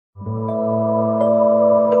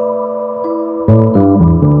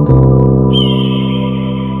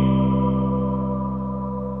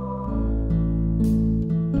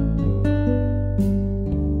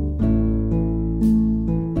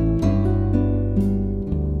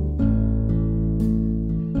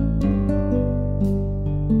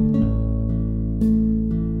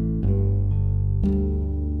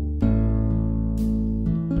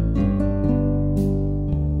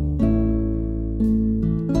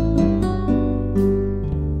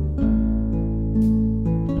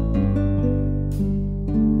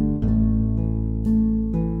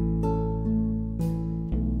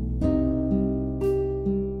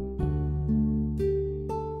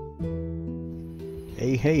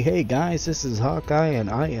Hey guys, this is Hawkeye and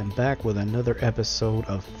I am back with another episode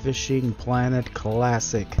of Fishing Planet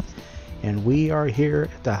Classic. And we are here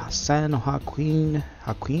at the San Joaquin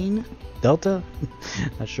Delta?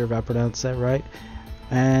 Not sure if I pronounced that right.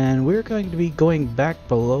 And we're going to be going back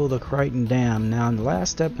below the Crichton Dam. Now in the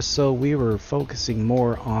last episode we were focusing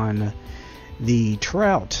more on the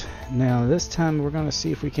trout. Now this time we're going to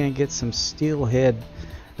see if we can't get some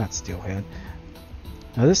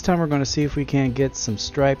Now this time we're going to see if we can get some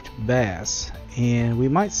striped bass, and we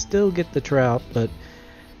might still get the trout, but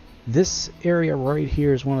this area right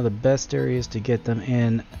here is one of the best areas to get them,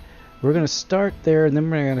 and we're going to start there and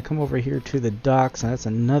then we're going to come over here to the docks, and that's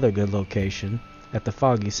another good location at the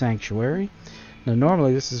Foggy Sanctuary. Now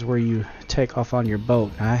normally this is where you take off on your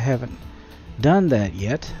boat. Now, I haven't done that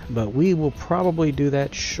yet, but we will probably do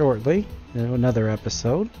that shortly in another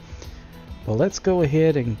episode. Well, let's go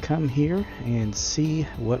ahead and come here and see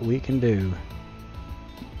what we can do.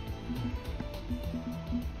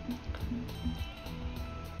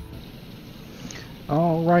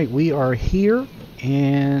 Alright, we are here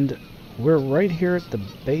and we're right here at the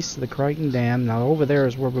base of the Crichton Dam. Now over there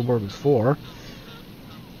is where we were before.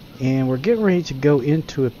 And we're getting ready to go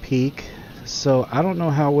into a peak. So I don't know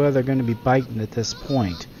how well they're going to be biting at this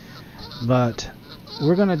point. But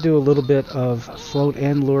we're going to do a little bit of float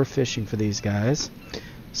and lure fishing for these guys.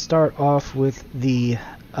 Start off with the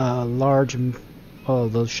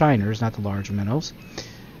the shiners, not the large minnows.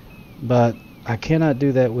 But I cannot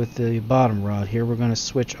do that with the bottom rod here. We're going to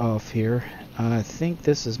switch off here. I think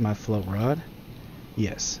this is my float rod.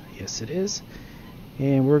 Yes it is.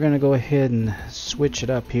 And we're going to go ahead and switch it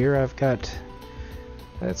up here. I've got,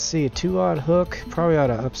 let's see, a 2-aught hook. Probably ought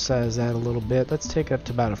to upsize that a little bit. Let's take it up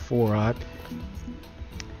to about a 4-aught.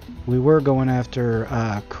 We were going after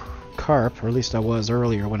carp, or at least I was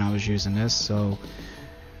earlier when I was using this, so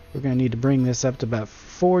we're going to need to bring this up to about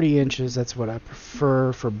 40 inches. That's what I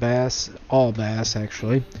prefer for bass, all bass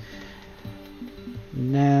actually.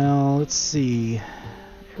 Now let's see,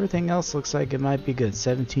 everything else looks like it might be good.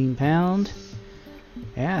 17 pound.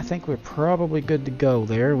 Yeah, I think we're probably good to go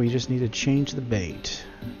there. We just need to change the bait.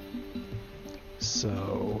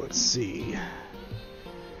 So let's see.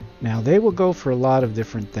 Now they will go for a lot of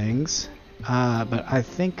different things, but I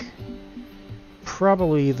think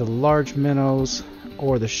probably the large minnows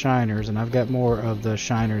or the shiners, and I've got more of the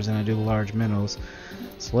shiners than I do the large minnows,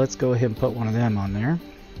 so let's go ahead and put one of them on there.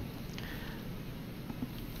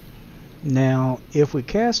 Now if we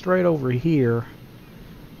cast right over here,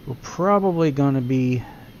 we're probably going to be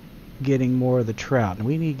getting more of the trout, and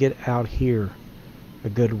we need to get out here a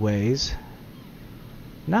good ways,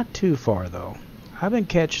 not too far though. I've been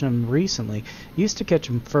catching them recently. Used to catch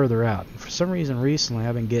them further out. For some reason recently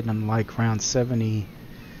I've been getting them like around 70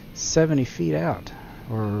 feet out.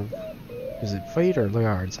 Or is it feet or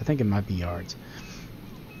yards? I think it might be yards.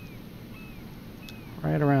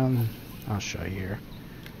 Right around, I'll show you here.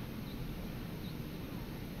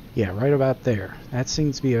 Yeah, right about there. That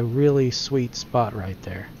seems to be a really sweet spot right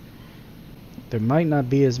there. There might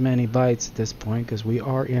not be as many bites at this point because we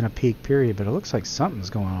are in a peak period, but it looks like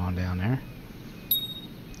something's going on down there.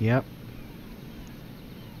 Yep.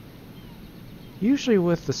 Usually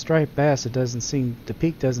with the striped bass, the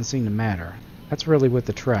peak doesn't seem to matter. That's really with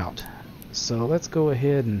the trout. So let's go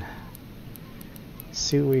ahead and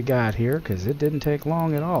see what we got here, because it didn't take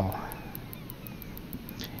long at all.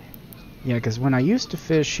 Yeah, because when I used to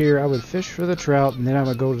fish here, I would fish for the trout and then I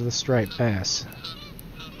would go to the striped bass.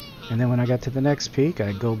 And then when I got to the next peak,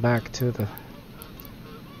 I'd go back to the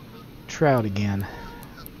trout again.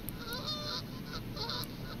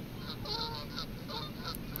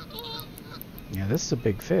 Yeah, this is a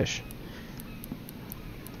big fish.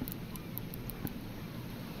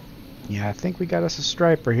 Yeah, I think we got us a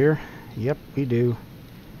striper here. Yep, we do.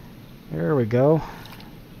 There we go.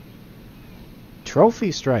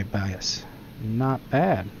 Trophy striped bass. Not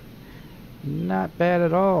bad. Not bad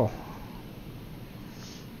at all.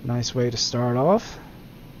 Nice way to start off.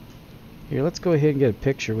 Here, let's go ahead and get a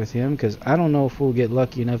picture with him, because I don't know if we'll get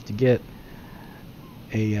lucky enough to get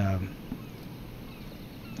a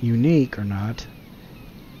unique or not,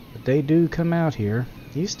 but they do come out here.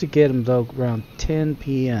 Used to get them though around 10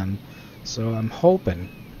 p.m. so I'm hoping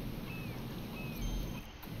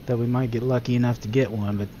that we might get lucky enough to get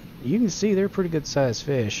one, but you can see they're pretty good sized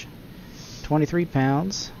fish. 23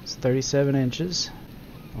 pounds, it's 37 inches.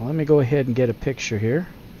 Well, let me go ahead and get a picture here.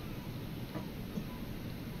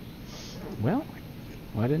 Well,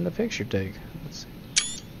 why didn't the picture take? Let's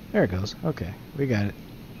see. There it goes. Okay, we got it.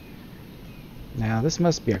 Now this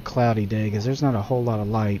must be a cloudy day because there's not a whole lot of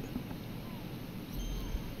light.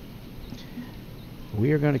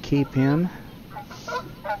 We are going to keep him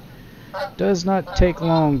Does not take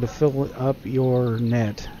long to fill up your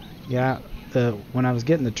net. Yeah, when I was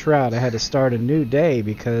getting the trout, I had to start a new day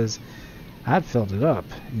because I'd filled it up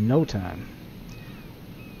in no time.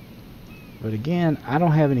 But again, I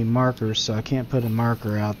don't have any markers, so I can't put a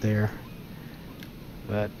marker out there.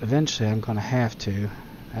 But eventually I'm going to have to.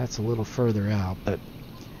 That's a little further out, but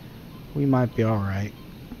we might be alright.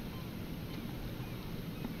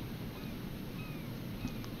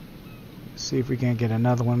 See if we can get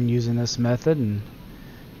another one using this method. And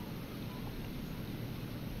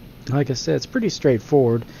like I said, it's pretty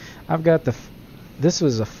straightforward. I've got this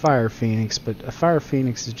was a fire phoenix, but a fire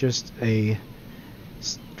phoenix is just a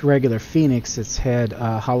regular phoenix that's had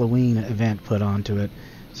a Halloween event put onto it,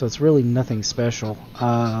 so it's really nothing special.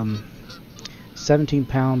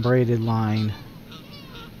 17-pound braided line,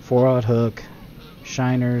 4/0 hook,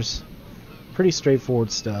 shiners, pretty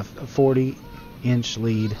straightforward stuff. A 40-inch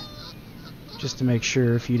lead, just to make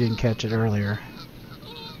sure if you didn't catch it earlier.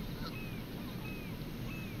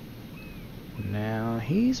 Now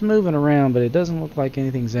he's moving around, but it doesn't look like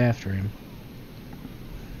anything's after him.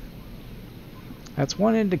 That's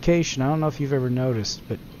one indication. I don't know if you've ever noticed,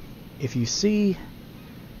 but if you see,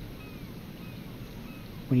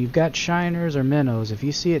 when you've got shiners or minnows, if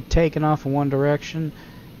you see it taking off in one direction,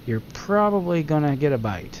 you're probably going to get a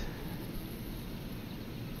bite.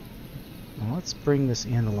 Well, let's bring this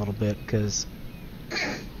in a little bit, because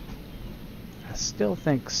I still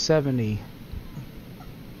think 75,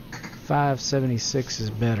 76 is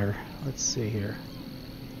better. Let's see here.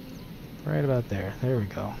 Right about there. There we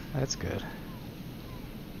go. That's good.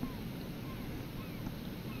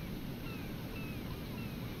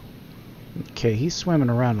 Okay, he's swimming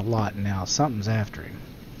around a lot now. Something's after him.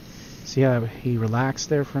 See how he relaxed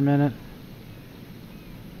there for a minute?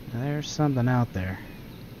 There's something out there.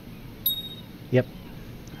 Yep,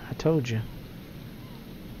 I told you.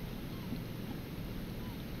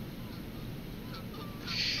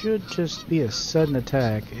 Should just be a sudden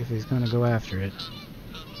attack if he's going to go after it.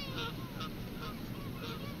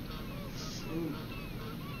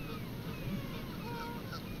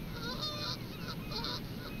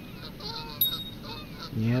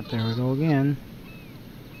 Yep, there we go again.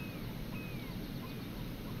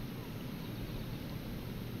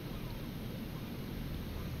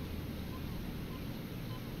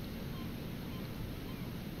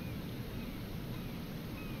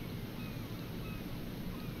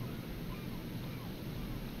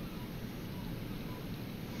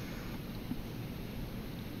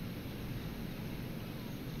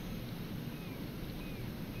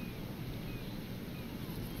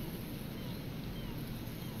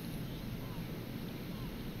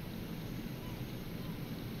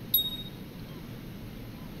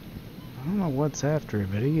 I don't know what's after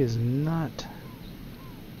it, but he is not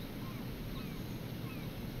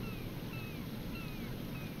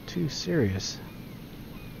too serious.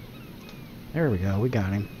 There we go, we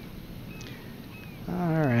got him.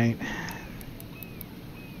 Alright.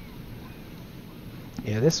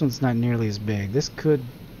 Yeah, this one's not nearly as big. This could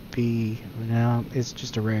be, no, it's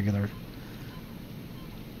just a regular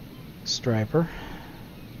striper.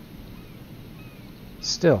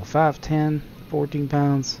 Still, 5'10", 14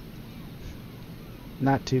 pounds.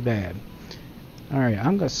 Not too bad. Alright,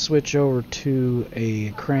 I'm going to switch over to a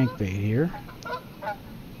crankbait here.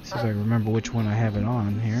 See if I remember which one I have it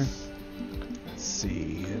on here. Let's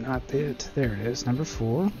see, not it. There it is, number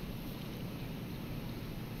 4.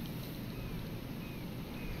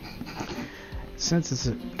 Since it's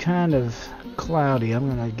kind of cloudy, I'm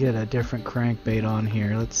going to get a different crankbait on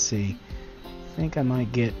here. Let's see. I think I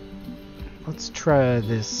might get, let's try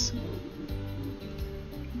this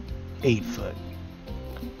 8-foot.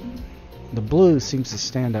 The blue seems to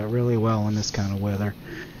stand out really well in this kind of weather.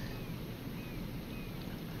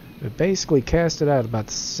 But basically cast it out about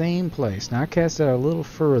the same place. Now I cast it out a little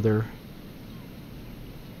further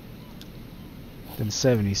than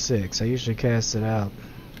 76. I usually cast it out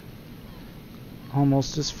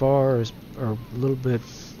almost as far as, or a little bit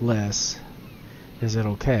less as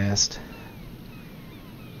it'll cast.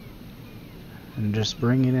 And just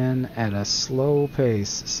bring it in at a slow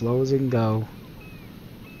pace, as slow as it can go.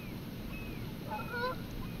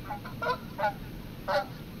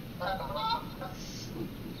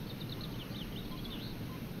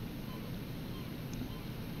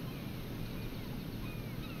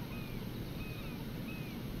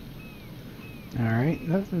 Alright,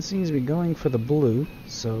 nothing seems to be going for the blue,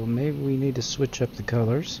 so maybe we need to switch up the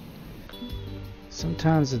colors.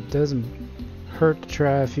 Sometimes it doesn't hurt to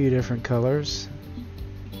try a few different colors.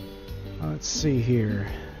 Let's see here.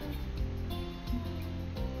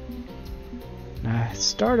 Now, I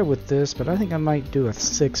started with this, but I think I might do a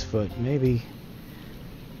 6 foot, maybe,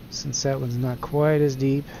 since that one's not quite as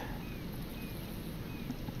deep.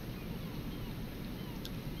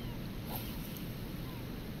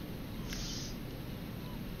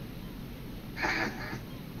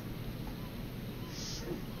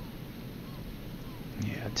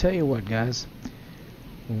 Yeah, I'll tell you what, guys.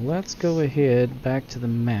 Let's go ahead back to the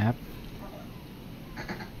map.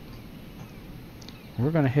 We're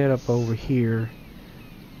going to head up over here.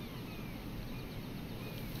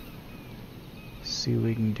 See what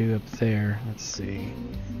we can do up there. Let's see.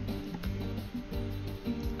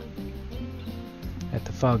 At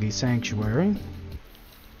the Foggy Sanctuary.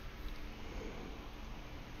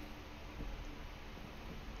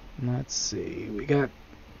 Let's see. We got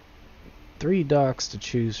 3 docks to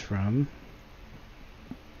choose from.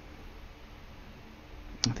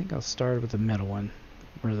 I think I'll start with the middle one,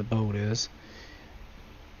 where the boat is.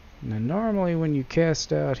 Now normally when you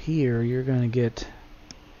cast out here, you're going to get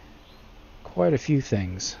quite a few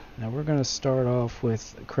things. Now we're going to start off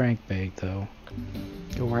with a crankbait though.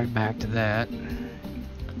 Go right back to that.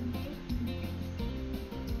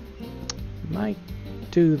 Might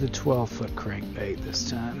do the 12-foot crankbait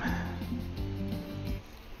this time.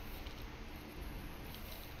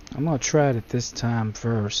 I'm going to try it at this time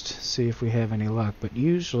first, see if we have any luck, but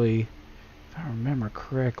usually, if I remember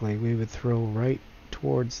correctly, we would throw right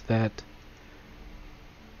towards that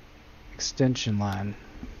extension line.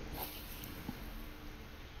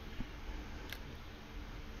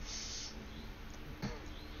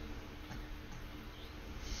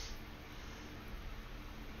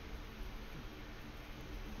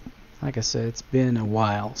 Like I said, it's been a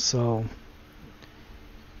while, so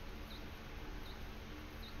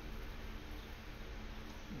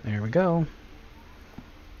there we go.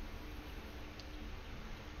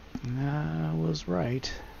 I was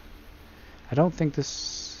right. I don't think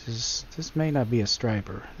this may not be a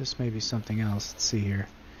striper. This may be something else. Let's see here.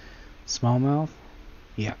 Smallmouth?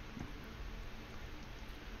 Yeah.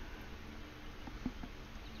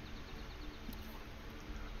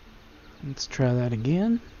 Let's try that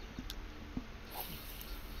again.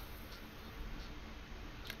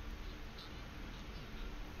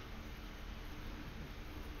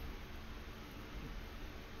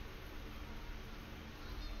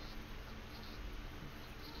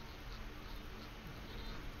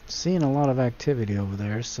 Seeing a lot of activity over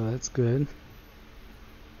there, so that's good.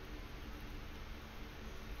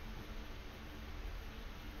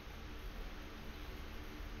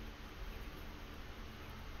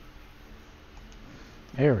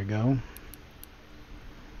 There we go.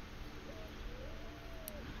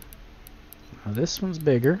 Now this one's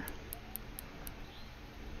bigger.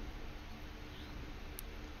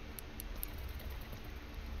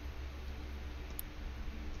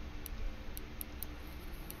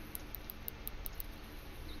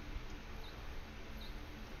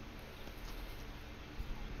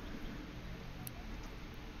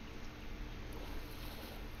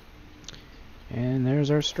 And there's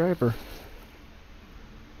our striper.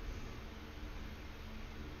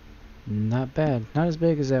 Not bad. Not as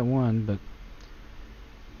big as that one, but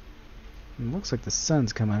it looks like the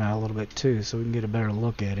sun's coming out a little bit too, so we can get a better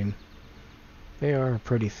look at him. They are a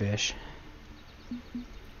pretty fish.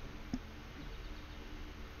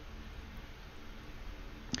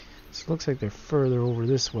 So it looks like they're further over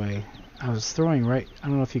this way. I was throwing right, I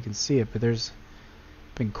don't know if you can see it, but there's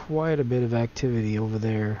been quite a bit of activity over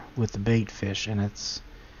there with the bait fish, and it's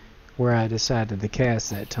where I decided to cast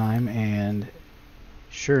that time, and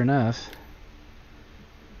sure enough,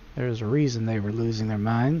 there's a reason they were losing their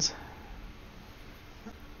minds.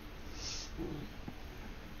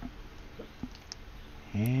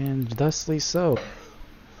 And thusly so.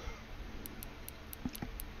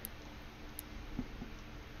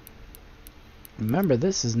 Remember,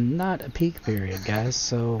 this is not a peak period, guys,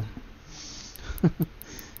 so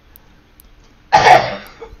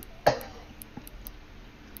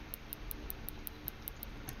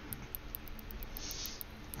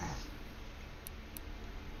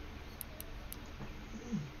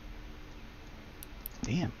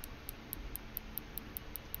damn.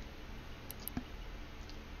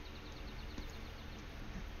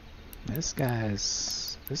 This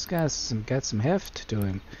guy's got some heft to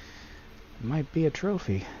him. Might be a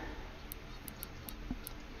trophy.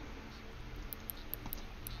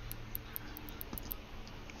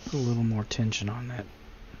 Put a little more tension on that.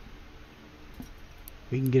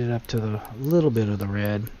 We can get it up to the little bit of the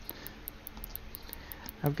red.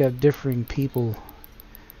 I've got differing people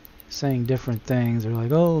saying different things. They're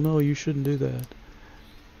like, oh no, you shouldn't do that.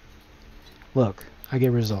 Look, I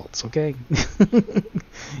get results, okay?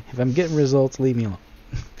 If I'm getting results, leave me alone.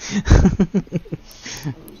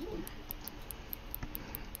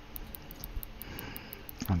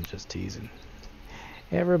 I'm just teasing.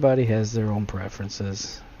 Everybody has their own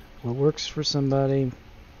preferences. What works for somebody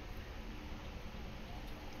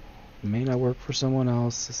may not work for someone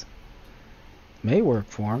else. May work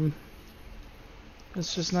for them.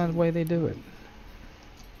 It's just not the way they do it.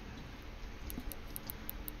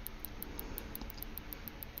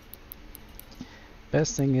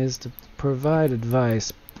 Best thing is to provide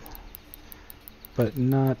advice, but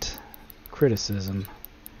not criticism.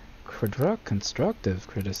 Constructive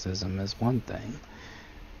criticism is one thing.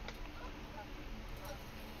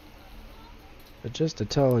 But just to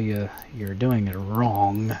tell you you're doing it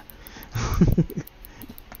wrong.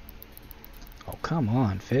 Oh, come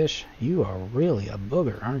on, fish. You are really a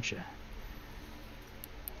booger, aren't you?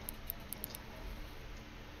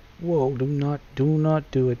 Whoa, do not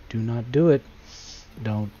do it. Do not do it.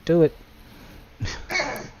 Don't do it.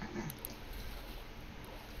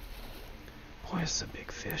 Boy, it's a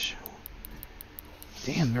big fish.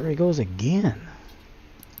 Damn, there he goes again.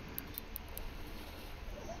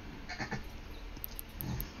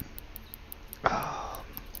 Oh,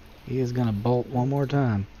 he is gonna bolt one more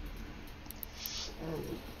time.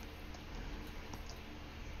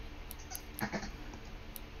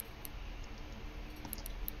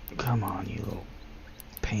 Come on, you little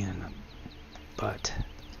pain in the butt.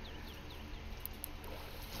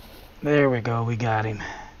 There we go, we got him.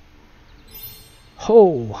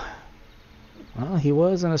 Ho! Well, he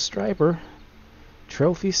wasn't a striper.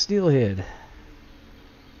 Trophy steelhead.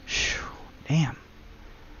 Whew, damn.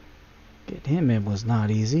 Getting him in was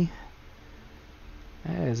not easy.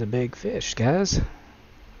 That is a big fish, guys.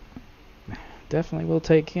 Definitely will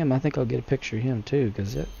take him. I think I'll get a picture of him too,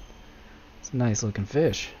 because it's a nice looking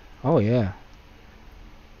fish. Oh yeah.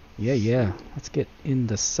 Yeah. Let's get in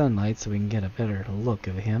the sunlight so we can get a better look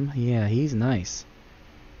of him. Yeah, he's nice.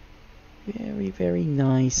 Very, very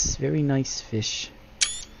nice. Very nice fish.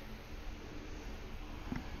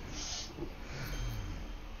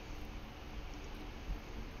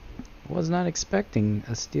 Was not expecting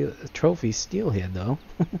a trophy steelhead though.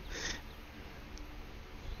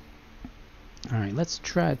 Alright, let's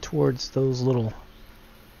try towards those little,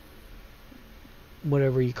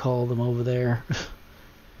 whatever you call them over there.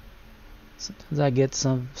 Sometimes I get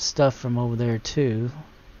some stuff from over there too.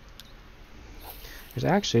 There's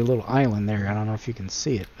actually a little island there. I don't know if you can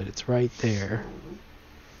see it, but it's right there.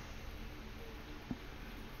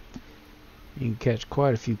 You can catch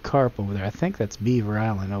quite a few carp over there. I think that's Beaver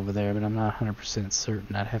Island over there, but I'm not 100%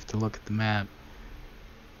 certain. I'd have to look at the map.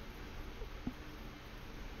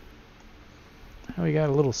 Oh, we got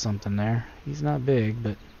a little something there. He's not big,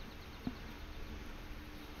 but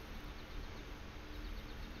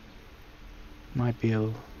might be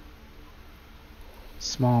a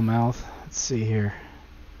smallmouth. Let's see here.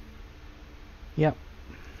 Yep.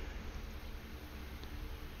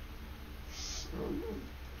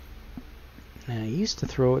 Now, I used to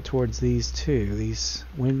throw it towards these two, these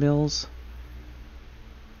windmills.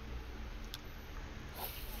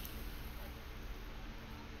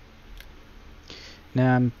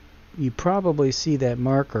 Now, you probably see that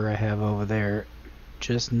marker I have over there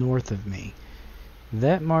just north of me.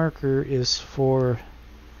 That marker is for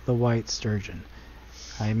the white sturgeon.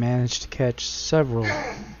 I managed to catch several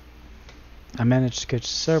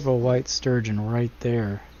white sturgeon right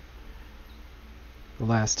there the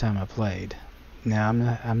last time I played. Now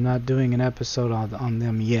I'm not doing an episode on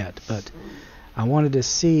them yet, but I wanted to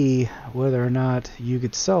see whether or not you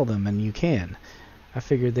could sell them, and you can. I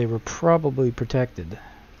figured they were probably protected,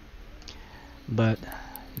 but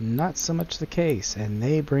not so much the case, and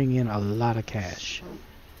they bring in a lot of cash.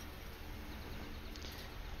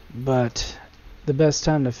 But the best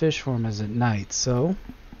time to fish for them is at night, so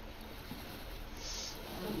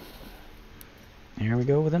here we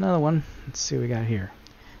go with another one. Let's see what we got here.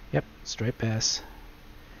 Yep, striped bass.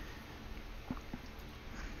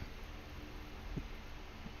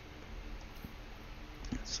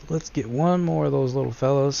 So let's get one more of those little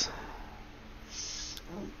fellows.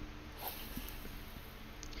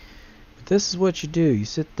 But this is what you do. You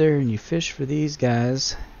sit there and you fish for these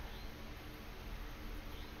guys.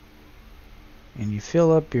 And you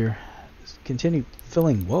fill up your, continue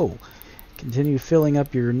filling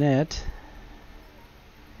up your net.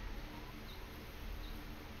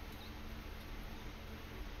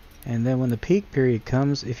 And then when the peak period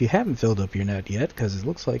comes, if you haven't filled up your net yet, because it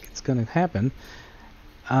looks like it's going to happen,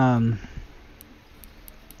 then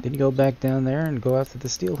you go back down there and go after the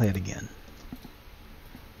steelhead again.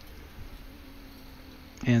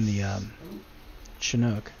 And the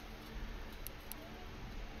Chinook.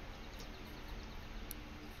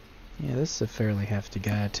 Yeah, this is a fairly hefty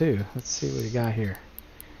guy too. Let's see what we got here.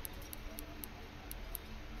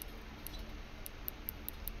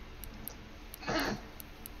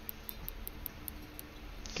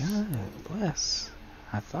 God bless.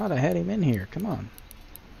 I thought I had him in here. Come on.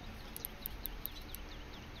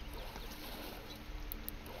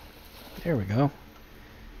 There we go.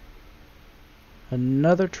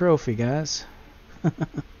 Another trophy, guys.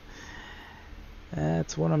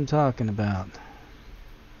 That's what I'm talking about.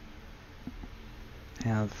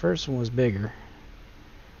 Now, the first one was bigger.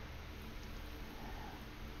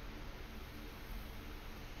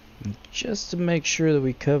 And just to make sure that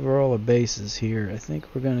we cover all the bases here, I think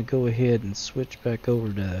we're going to go ahead and switch back over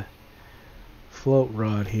to the float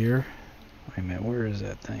rod here. Wait a minute, where is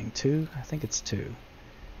that thing? 2? I think it's 2.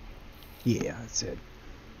 Yeah, that's it.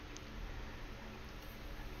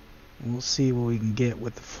 And we'll see what we can get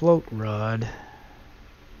with the float rod.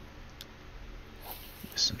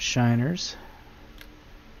 Some shiners.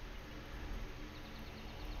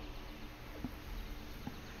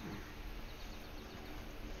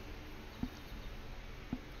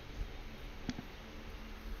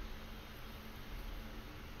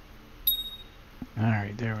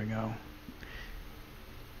 Alright, there we go.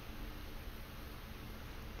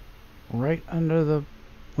 Right under the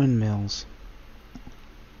windmills.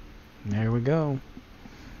 There we go.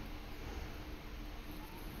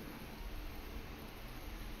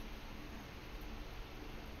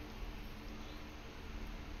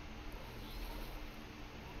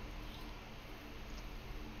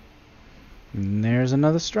 And there's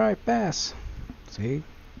another striped bass. See?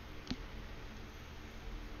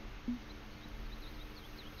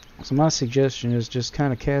 So my suggestion is just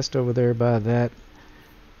kind of cast over there by that,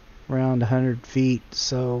 around 100 feet,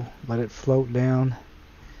 so let it float down.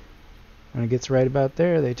 When it gets right about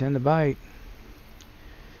there, they tend to bite.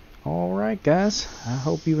 Alright guys, I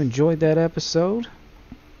hope you enjoyed that episode.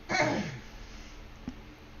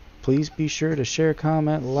 Please be sure to share,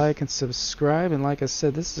 comment, like, and subscribe. And like I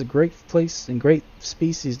said, this is a great place and great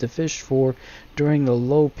species to fish for during the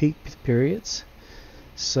low peak periods.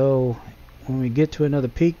 So when we get to another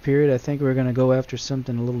peak period, I think we're going to go after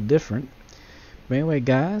something a little different. But anyway,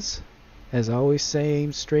 guys, as I always say,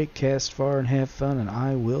 aim straight, cast far, and have fun, and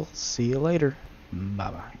I will see you later.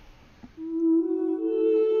 Bye-bye.